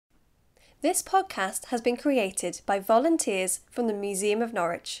This podcast has been created by volunteers from the Museum of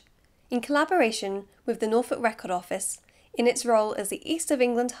Norwich, in collaboration with the Norfolk Record Office in its role as the East of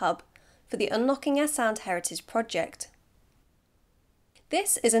England hub for the Unlocking Our Sound Heritage project.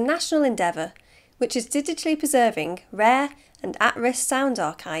 This is a national endeavour which is digitally preserving rare and at-risk sound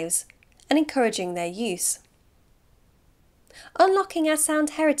archives and encouraging their use. Unlocking Our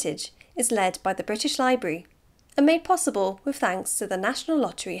Sound Heritage is led by the British Library and made possible with thanks to the National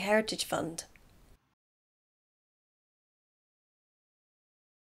Lottery Heritage Fund.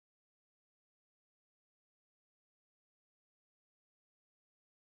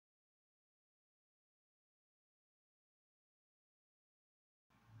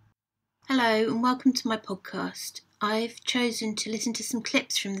 Hello and welcome to my podcast. I've chosen to listen to some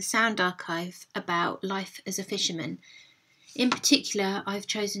clips from the Sound Archive about life as a fisherman. In particular, I've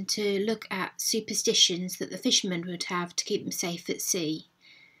chosen to look at superstitions that the fishermen would have to keep them safe at sea.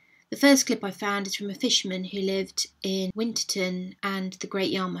 The first clip I found is from a fisherman who lived in Winterton and the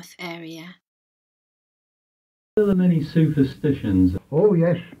Great Yarmouth area. Are there many superstitions? Oh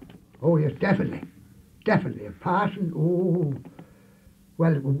yes, definitely. A parson,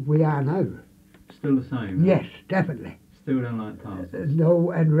 well, we are now. Still the same? Yes, definitely. Still don't like parsons?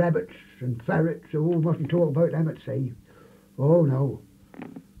 No, and rabbits and ferrets, mustn't talk about them at sea. Oh no.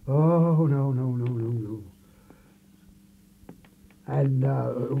 No. And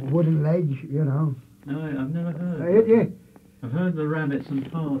wooden legs, you know. No, I've never heard. Did you? I've heard the rabbits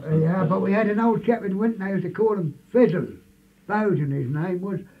and parsons. Yeah, but we had an old chap in Winton, I used to call him Fizzle. Bowden his name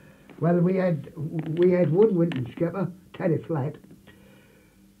was. Well, we had one Winton skipper, Teddy Flat.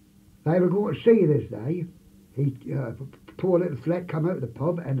 They were going to sea this day. He, poor little Flat, come out of the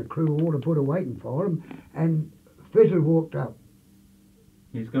pub and the crew all put a waiting for him, and Fizzle walked up.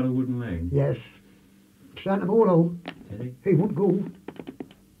 He's got a wooden leg? Yes. Sent them all home. Did He wouldn't go.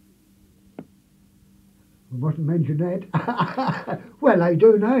 We mustn't mention that. Well, I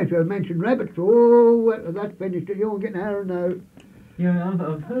do now. If you mention rabbits, well, that's finished. You won't get an arrow now. he? Yeah,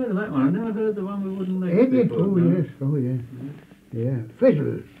 I've heard of that one. I've never heard the one with wooden legs. Did before, you? no. Oh, yes. Yeah.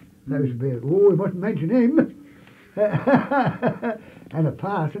 Fizzle. That was a bit. We mustn't mention him. And a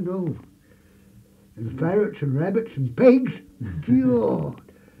parson, and ferrets and rabbits and pigs. Phew.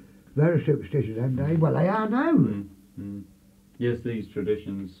 Very superstitious, aren't they? Well, they are now. Yes, these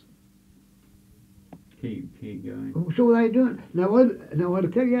traditions keep going. So they do. Now I'll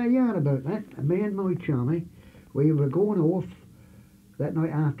tell you a yarn about that. Me and my chummy, we were going off that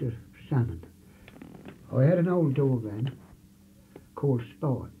night after salmon. I had an old dog then called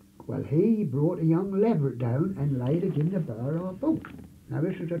Spot. Well, he brought a young leveret down and laid it in the bar of our boat. Now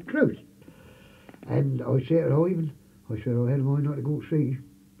this is the truth. And I said to Ivan, I said, I had a mind not to go see.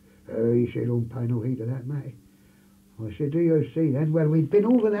 He said, don't pay no heed to that, mate. I said, do you see then? Well, we'd been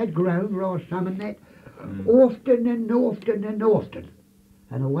over that ground, raw salmon net, often.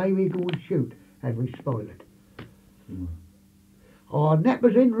 And away we go and shoot, and we spoil it. Our net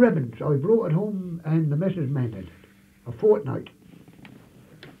was in ribbons. I brought it home, and the missus mended it. A fortnight.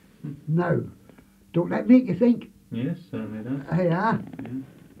 Now, don't that make you think? Yes, certainly does. Yeah.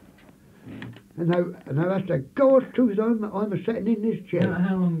 And now that's the God's truth. I'm sitting in this chair.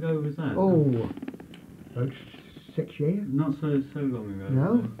 How long ago was that? Oh, about 6 years. Not so long ago.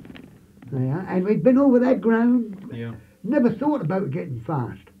 No. Yeah, and we'd been over that ground. Yeah. Never thought about getting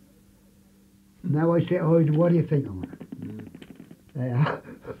fast. Now I say, what do you think of it? Yeah.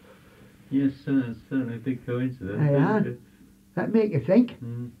 Yes, certainly a big coincidence. Yeah. That make you think.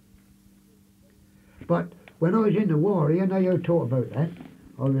 But when I was in the Warrior, now you talk about that.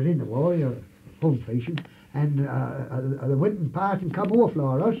 I was in the Warrior, home fishing, and the Winton parson come off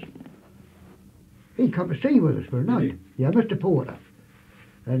for us. He come to sea with us for a night. Yeah, Mr. Porter.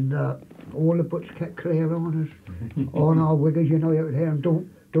 And all the butts kept clear on us. On our wiggers, you know, out there, and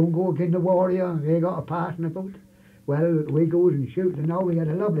don't go against the Warrior. They got a parson about. Well, we goes and shoots, and now we had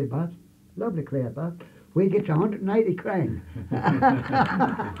a lovely bass, lovely clear bass. We gets 180 crane.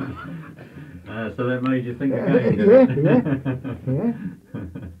 So that made you think again.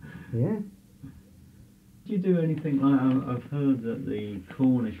 Yeah. Do you do anything like, I've heard that the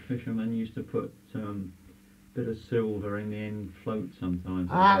Cornish fishermen used to put a bit of silver in the end float sometimes.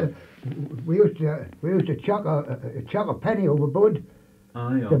 We used to chuck a penny overboard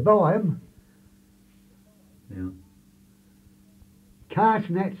Yeah. to buy them. Yeah. Cast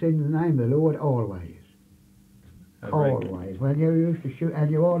nets in the name of the Lord always. Always. When you used to shoot,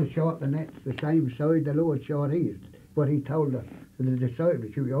 and you ought to shot the nets the same side the Lord shot his. But he told the disciples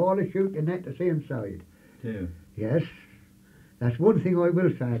to shoot. You ought to shoot your net the same side. Do. Yes. That's one thing I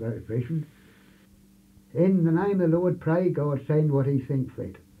will say about fishing. In the name of the Lord, pray God send what he think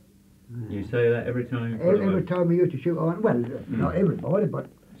fit. You say that every time you put Every away? time we used to shoot on, well, not everybody, but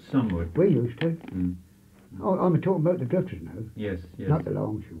Some would. we used to. Mm. Oh, I'm talking about the drifters now, Yes, yes. not the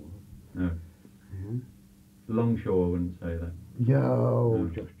longshore. No. Yeah. Longshore, I wouldn't say that. No, No.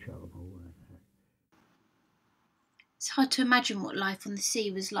 just terrible. It's hard to imagine what life on the sea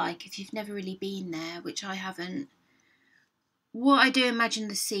was like if you've never really been there, which I haven't. What I do imagine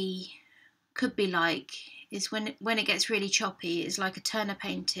the sea could be like is when it gets really choppy, it's like a Turner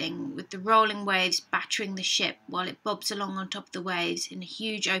painting with the rolling waves battering the ship while it bobs along on top of the waves in a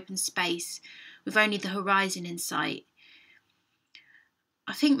huge open space with only the horizon in sight.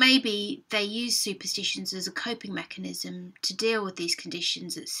 I think maybe they use superstitions as a coping mechanism to deal with these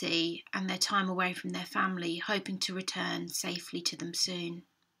conditions at sea and their time away from their family, hoping to return safely to them soon.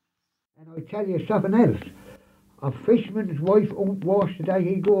 And I tell you something else. A fisherman's wife won't wash the day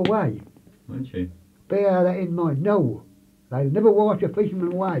he go away. Won't you? Bear that in mind. No, they'll never wash a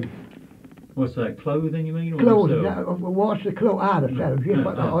fisherman's wife. What's that, clothing you mean? Or Clothing, themselves? wash the clothes, themselves, yes,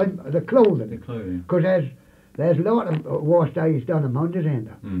 but Oh. the clothing. The clothing. Because there's a lot of wash days done among us, ain't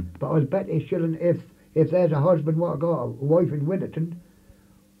there? Mm. But I bet they shouldn't, if there's a husband what got a wife in Winterton,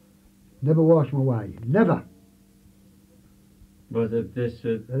 never wash them away. Never. Well, this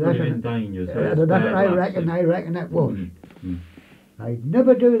put That's him an- in danger. So That's it's what bad I luck, reckon, so- I reckon that was. Mm. Mm. They'd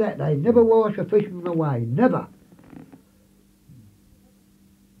never do that. They'd never wash a fisherman away. Never.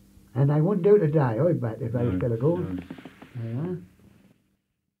 And they wouldn't do it today, I bet, if they No, was still going. no. Yeah.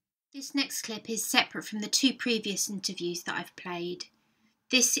 This next clip is separate from the two previous interviews that I've played.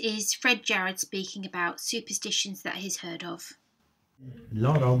 This is Fred Jarrett speaking about superstitions that he's heard of. A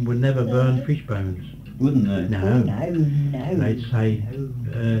lot of them would never burn fish bones. Wouldn't they? No. No. They'd say,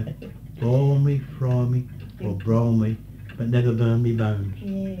 boil me, fry me, or broil me, but never burn me bones.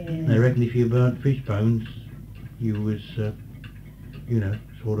 Yeah. They reckon if you burnt fish bones, you was,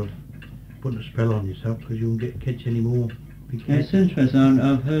 sort of putting a spell on yourself because you won't catch any more. It's interesting.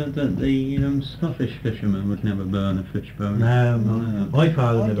 I've heard that the Scottish fishermen would never burn a fish bone. No, my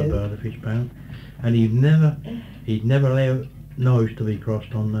father I never do. burned a fish bone, and he'd never allow knives to be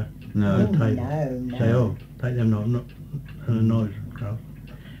crossed on the No. table. No. Say, oh, take them knives across.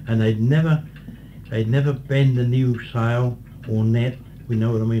 And they'd never bend a new sail or net. We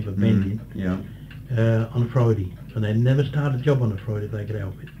know what I mean for bending. Yeah. On a Friday, and they'd never start a job on a Friday if they could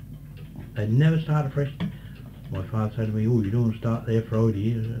help it. They'd never start a fresh. My father said to me, "Oh, you don't want to start there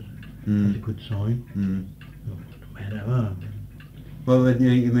Friday. That's a good sign." Mm. Oh, no matter, oh. Well,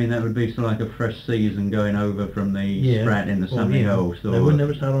 you mean that would be sort of like a fresh season going over from the Sprat in the Well, Sunny yeah. Hills? They would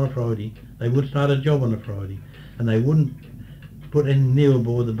never start on a Friday. They would start a job on a Friday, and they wouldn't put any new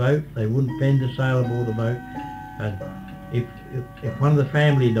aboard the boat. They wouldn't bend a sail aboard the boat. And if one of the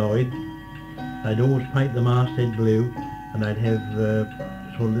family died, they'd always paint the masthead blue, and they'd have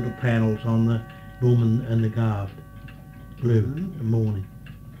sort of little panels on the boom and the garth. Blue in the morning.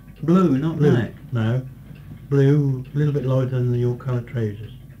 Blue, not Blue. black. No. Blue, a little bit lighter than your colour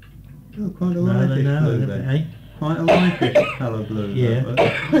trousers. Oh, quite a No, lightish blue no, then. eh? Quite a lightish colour blue. Yeah.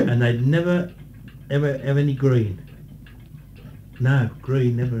 And they'd never ever have any green. No,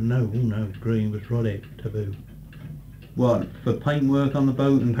 green never, no, green was right out, taboo. What, for paintwork on the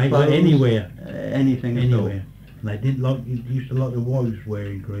boat and Paintwork clothes? anywhere. Anything at all? Anywhere. And they didn't like, used to like the wives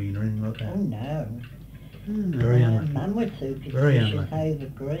wearing green or anything like that. Oh no. Very unlucky. Mum was Very superstitious unlucky. over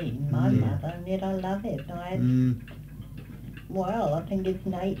green. My Mm. mother, and yet I love it. Mm. Well, I think it's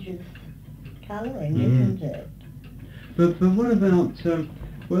nature's colouring, Mm. isn't it? But what about,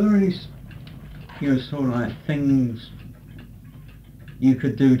 were there any, sort of like things you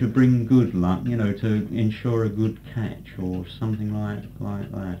could do to bring good luck, to ensure a good catch or something like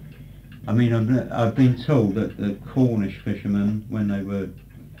that? I mean, I've been told that the Cornish fishermen, when they were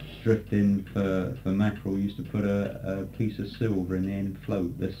drifting for mackerel, used to put a piece of silver in the end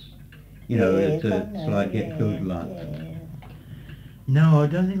float. This, Yes, to I know, so like get good luck. Yeah. No, I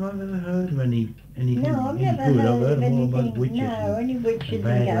don't think I've ever heard of anything No, I've any never good. I've heard heard of of all about anything. witches. No, only witches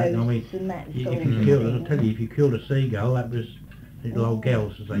bad luck. I and mean, ghosts and that If sort of you killed, I'll thing. tell you, if you killed a seagull, that was little old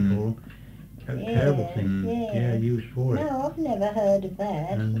gals, as they Mm. call them. That was a Yeah, terrible thing. Mm. yeah. Used for it. No, I've never heard of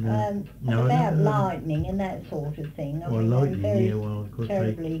that. And, And no, I about never- lightning and that sort of thing. I Well, mean, I'm lightning, very yeah, well, of course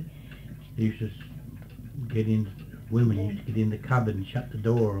terribly. they used to get in, women used to get in the cupboard and shut the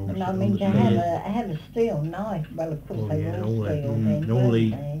door or And sit I on mean, the to stairs. have a steel knife, well, of course Oh, they yeah, were all all that, steel mm, then, and all weren't the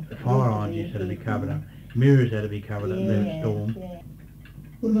they? firearms used to have to be covered up. Mirrors had to be covered up in the Yeah, storm. yeah.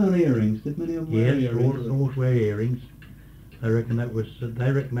 What about earrings? Did many of them wear Yes, earrings? always wear earrings. They reckon that was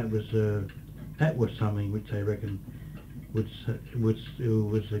something which they reckon was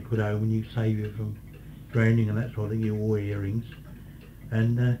a good omen. You save you from drowning and that sort of thing. You wore earrings,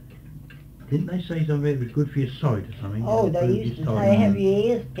 and Didn't they say something it was good for your sight or something? Oh, they Improved used to your say sight? have your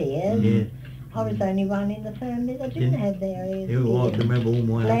ears pierced. Yeah. I was the only one in the family that didn't have their ears Yeah, well, I can pierced. remember all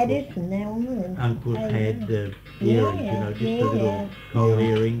my Gladys and Elmer and uncles had earrings, you know, just the yeah. little gold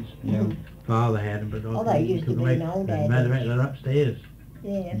earrings. Yeah. Father had them, but I Oh, couldn't they used took to them be out. an old As a matter of adage. fact, they're upstairs.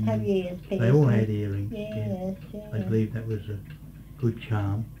 Yes, have your ears pierced. They all had earrings. Yes, I yes. believe that was a good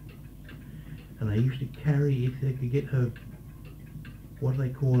charm. And they used to carry, if they could get her, what do they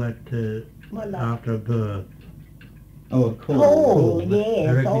call that, What, like- after a birth? Oh, a call. Oh, I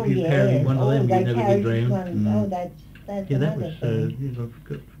yes, reckon oh, if you yes. carried one of them, they you'd never get carried drowned. one. Oh, that's Yeah, that another was, thing. yes, I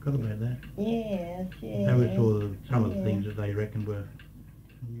forgot about that. Yes, yes. That was all some of the Yeah. things that they reckoned were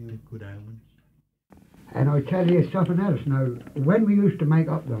good omens. And I tell you something else now, when we used to make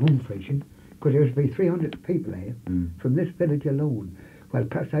up the home fishing, because there used to be 300 people here, from this village alone, well,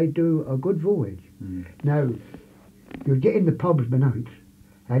 perhaps they'd do a good voyage. Now, you'd get in the pubs by night,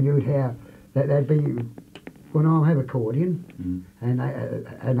 and you'd hear that there'd be one arm have accordion, and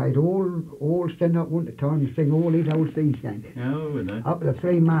they'd all stand up one at a time and sing all these old sea shanties. Oh, would they? Up the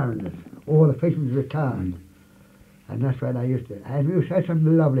Three Mariners, all the fishermen's returned. And that's where they used to, and we used to have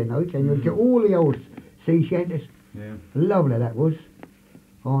some lovely nights, and you'd get all the old sea shanties. Yeah. Lovely that was.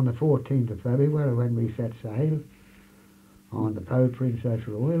 On the 14th of February when we set sail on the Proud Princess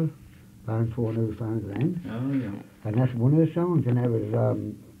Royal, bound for Newfoundland. Oh, yeah. And that's one of the songs, and there was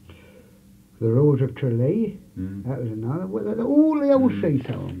the Rose of Tralee. That was another. Well, all the old sea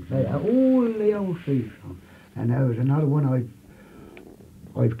songs. They are all the old sea songs. And there was another one.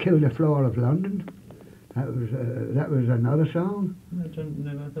 I've killed the floor of London. That was another song. I don't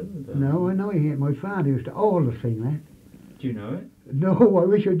never heard of that. No, I know it. My father used to always sing that. Do you know it? No, I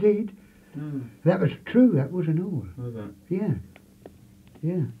wish I did. No. That was true. That was an all. Was that? Yeah.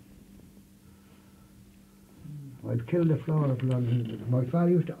 Yeah. I've killed the floor of London. My father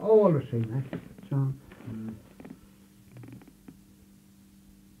used to always sing that song.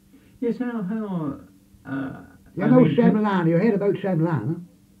 Yes, how You I know mean, Sam Lana, you heard about Sam Lana?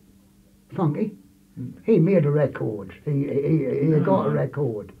 Funky? He made the records. He got a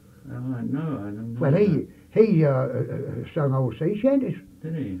record. Oh, no, I don't know. Well, he sung old sea shanties.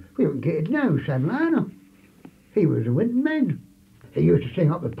 Did he? We don't get it now, Sam Lana. He was a winning man. He used to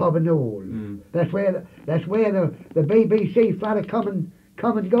sing up the pub and all. That's where the BBC fella come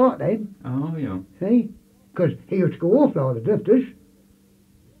and got them. Oh, yeah. See? Because he used to go off all the drifters.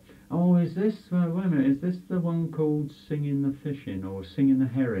 Oh, is this, wait a minute, is this the one called Singing the Fishing or Singing the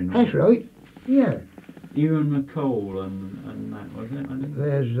Herring? That's right. Yeah. Ewan McCall and that, was it? I think.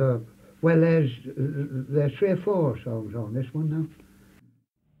 There's 3 or 4 songs on this one now.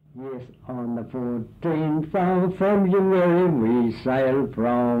 Yes, on the 14th of February we sailed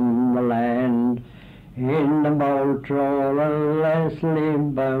from the land in the boat trawler Leslie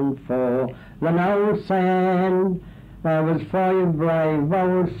bound for the North Sand. There was 5 brave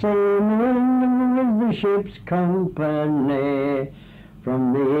old seamen with the ship's company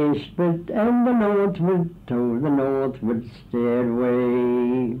from the eastward and the northward to the northward steered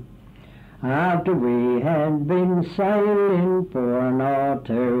we. After we had been sailing for an hour,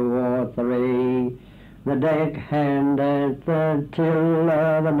 2 or 3, the deckhand at the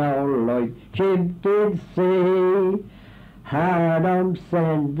tiller, the no-light ship did see. Hard up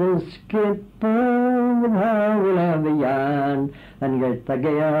said the skipper, with her we'll have a yarn, and get the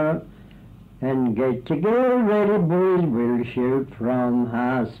gear, and get your gear ready, boys, we'll shoot from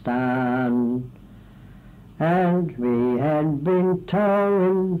her stern. And we had been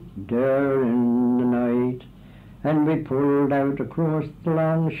towing during the night, and we pulled out across the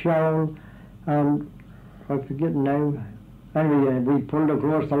long shoal, and I forget now, and we pulled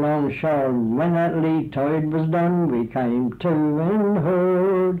across the long shoal. When that lee tide was done, we came to and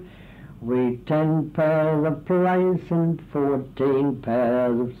heard, we 10 pairs of price and 14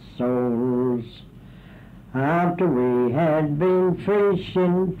 pairs of souls. After we had been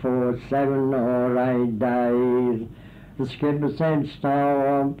fishing for 7 or 8 days, the skipper said,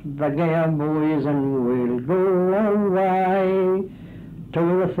 "Stow up the gear, boys, and we'll go away." To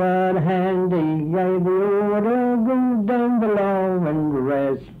the third hand he gave the order, "Go down below and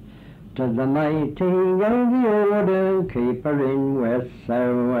rest." To the mate he gave the order, "Keep her in west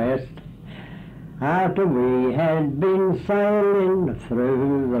southwest." After we had been sailing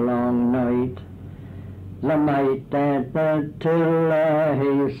through the long night, the mate at the tiller,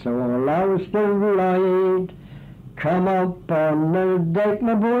 he saw lost of light. "Come up on the deck,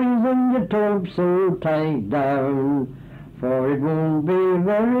 my boys, and your topsail take down, for it won't be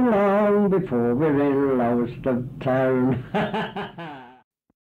very long before we're in Lowestoft town."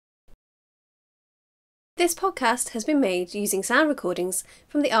 This podcast has been made using sound recordings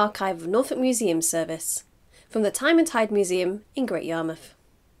from the archive of Norfolk Museum Service, from the Time and Tide Museum in Great Yarmouth.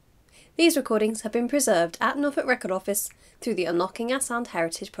 These recordings have been preserved at Norfolk Record Office through the Unlocking Our Sound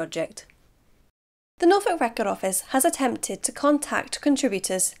Heritage project. The Norfolk Record Office has attempted to contact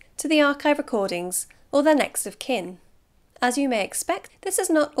contributors to the archive recordings or their next of kin. As you may expect, this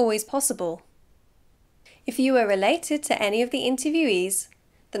is not always possible. If you are related to any of the interviewees,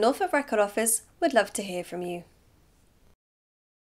 the Norfolk Record Office would love to hear from you.